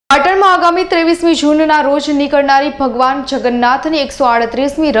પાટણ में आगामी 23 जूनना रोज નીકળનારી ભગવાન જગન્નાથની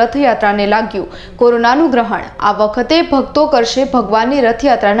 138મી રથયાત્રાને લાગ્યું કોરોનાનું ગ્રહણ। આ વખતે ભક્તો કરશે ભગવાનની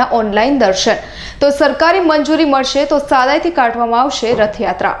રથયાત્રાના ઓનલાઈન દર્શન, તો સરકારી મંજૂરી મળશે તો સાદાઈથી કાઢવામાં આવશે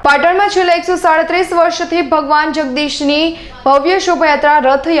રથયાત્રા। પાટણમાં છેલ્લા 137 વર્ષથી ભગવાન જગદીશની ભવ્ય શોભાયાત્રા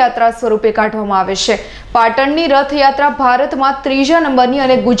રથયાત્રા સ્વરૂપે કાઢવામાં આવે છે। પાટણની રથયાત્રા ભારતમાં ત્રીજા નંબરની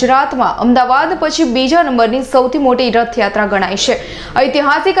અને ગુજરાતમાં અમદાવાદ પછી બીજા નંબરની સૌથી મોટી રથયાત્રા ગણાય છે।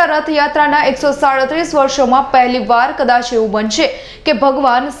 ઐતિહાસિક રથયાત્રાના 137 વર્ષોમાં પહેલીવાર કદાચ એવું બનશે કે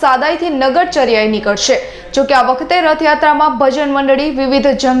ભગવાન સાદાઈથી નગરચર્યાએ નીકળશે। જો કે આ વખતે રથયાત્રામાં ભજન મંડળી, વિવિધ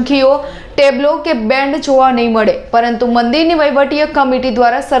ઝંખીઓ, ટેબલો કે બેન્ડ જોવા નહીં મળે, પરંતુ મંદિરની વહીવટીય કમિટી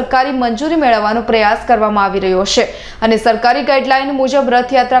દ્વારા સરકારી મંજૂરી મેળવવાનો પ્રયાસ કરવામાં આવી રહ્યો છે અને સરકારી ગાઈડલાઈન મુજબ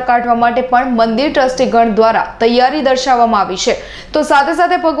રથયાત્રા કાઢવા માટે પણ મંદિર ટ્રસ્ટીગણ દ્વારા તૈયારી દર્શાવવામાં આવી છે। તો સાથે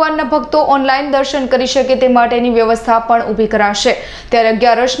સાથે ભગવાનના ભક્તો ઓનલાઈન દર્શન કરી શકે તે માટેની વ્યવસ્થા પણ ઊભી કરાશે। ત્યારે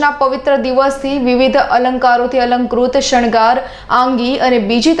 11ના પવિત્ર દિવસથી વિવિધ અલંકારોથી અલંકૃત શણગાર, આંગી અને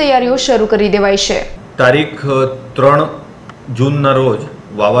બીજી તૈયારીઓ શરૂ કરી દેવાઈ છે। તારીખ 3 જૂનના રોજ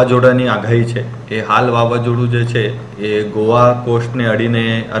વાવાઝોડાની આગાહી છે। એ હાલ વાવાઝોડું જે છે એ ગોવા કોસ્ટને અડીને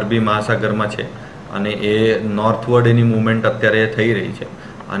અરબી મહાસાગરમાં છે અને એ નોર્થવર્ડ એની મૂવમેન્ટ અત્યારે થઈ રહી છે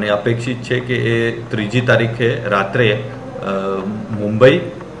અને અપેક્ષિત છે કે એ 3જી તારીખે રાત્રે મુંબઈ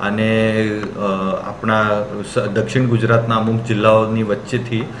અને આપણા દક્ષિણ ગુજરાતના અમુક જિલ્લાઓની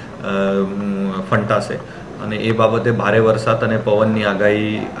વચ્ચેથી ફંટાશે અને એ બાબતે ભારે વરસાદ અને પવનની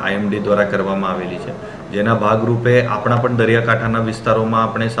આગાહી આઈએમડી દ્વારા કરવામાં આવેલી છે। જેના ભાગરૂપે આપણા પણ દરિયાકાંઠાના વિસ્તારોમાં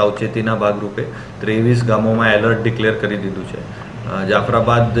આપણે સાવચેતીના ભાગરૂપે 23 ગામોમાં એલર્ટ ડિક્લેર કરી દીધું છે।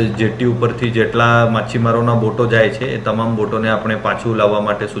 જાફરાબાદ જેટી ઉપરથી જેટલા માછીમારોના બોટો જાય છે એ તમામ બોટોને આપણે પાછું લાવવા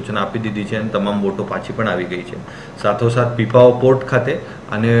માટે સૂચના આપી દીધી છે અને તમામ બોટો પાછી પણ આવી ગઈ છે। સાથોસાથ પીપાઓ પોર્ટ ખાતે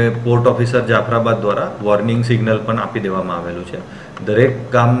અને પોર્ટ ઓફિસર જાફરાબાદ દ્વારા વોર્નિંગ સિગ્નલ પણ આપી દેવામાં આવેલું છે। દરેક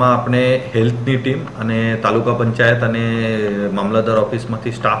ગામમાં આપણે હેલ્થની ટીમ અને તાલુકા પંચાયત અને મામલતદાર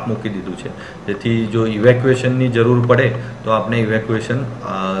ઓફિસમાંથી સ્ટાફ મૂકી દીધું છે, જેથી જો ઇવેક્યુએશનની જરૂર પડે તો આપણે ઇવેક્યુએશન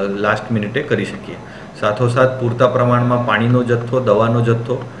લાસ્ટ મિનિટે કરી શકીએ। સાથોસાથ પૂરતા પ્રમાણમાં પાણીનો જથ્થો, દવાનો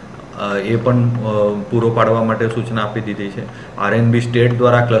જથ્થો એ પણ પૂરો પાડવા માટે સૂચના આપી દીધી છે। આરએનબી સ્ટેટ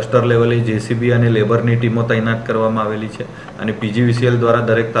દ્વારા ક્લસ્ટર લેવલે જેસીબી અને લેબરની ટીમો તૈનાત કરવામાં આવેલી છે અને પીજીવીસીએલ દ્વારા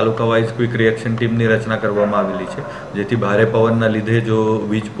દરેક તાલુકા વાઇઝ ક્વિક રિએક્શન ટીમની રચના કરવામાં આવેલી છે, જેથી ભારે પવનના લીધે જો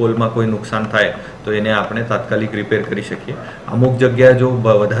વીજ પોલમાં કોઈ નુકસાન થાય તો એને આપણે તાત્કાલિક રિપેર કરી શકીએ। અમુક જગ્યાએ જો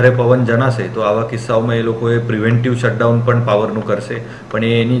વધારે પવન જણાશે તો આવા કિસ્સાઓમાં એ લોકોએ પ્રિવેન્ટિવ શટડાઉન પણ પાવરનું કરશે,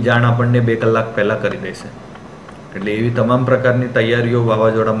 પણ એની જાણ આપણને 2 કલાક પહેલાં કરી દેશે। એટલે એવી તમામ પ્રકારની તૈયારીઓ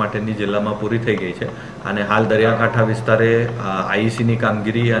વાવાઝોડા માટેની જિલ્લામાં પૂરી થઈ ગઈ છે અને હાલ દરિયાકાંઠા વિસ્તારે આઈસીની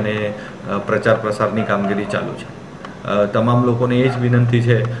કામગીરી અને પ્રચાર પ્રસારની કામગીરી ચાલુ છે। તમામ લોકોને એ જ વિનંતી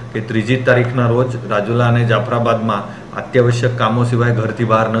છે કે 3જી તારીખના રોજ રાજુલા અને જાફરાબાદમાં અત્યાવશ્યક કામો સિવાય ઘરથી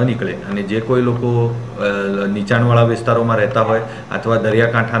બહાર ન નીકળે અને જે કોઈ લોકો નીચાણવાળા વિસ્તારોમાં રહેતા હોય અથવા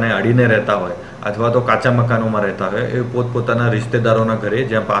દરિયાકાંઠાને અડીને રહેતા હોય અથવા તો કાચા મકાનોમાં રહેતા હોય એ પોતપોતાના રિશ્તેદારોના ઘરે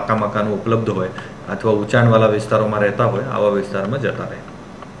જ્યાં પાકા મકાનો ઉપલબ્ધ હોય અથવા ઊંચાણવાળા વિસ્તારોમાં રહેતા હોય આવા વિસ્તારમાં જતા રહે।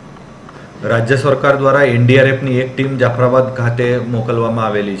 રાજ્ય સરકાર દ્વારા એનડીઆરએફની એક ટીમ જાફરાબાદ ખાતે મોકલવામાં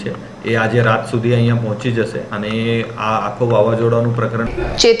આવેલી છે। એ આજે રાત સુધી અહીંયા પહોંચી જશે અને આ આખો વાવાઝોડાનું પ્રકરણ।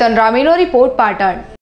 ચેતન રામીનો રિપોર્ટ, પાટણ।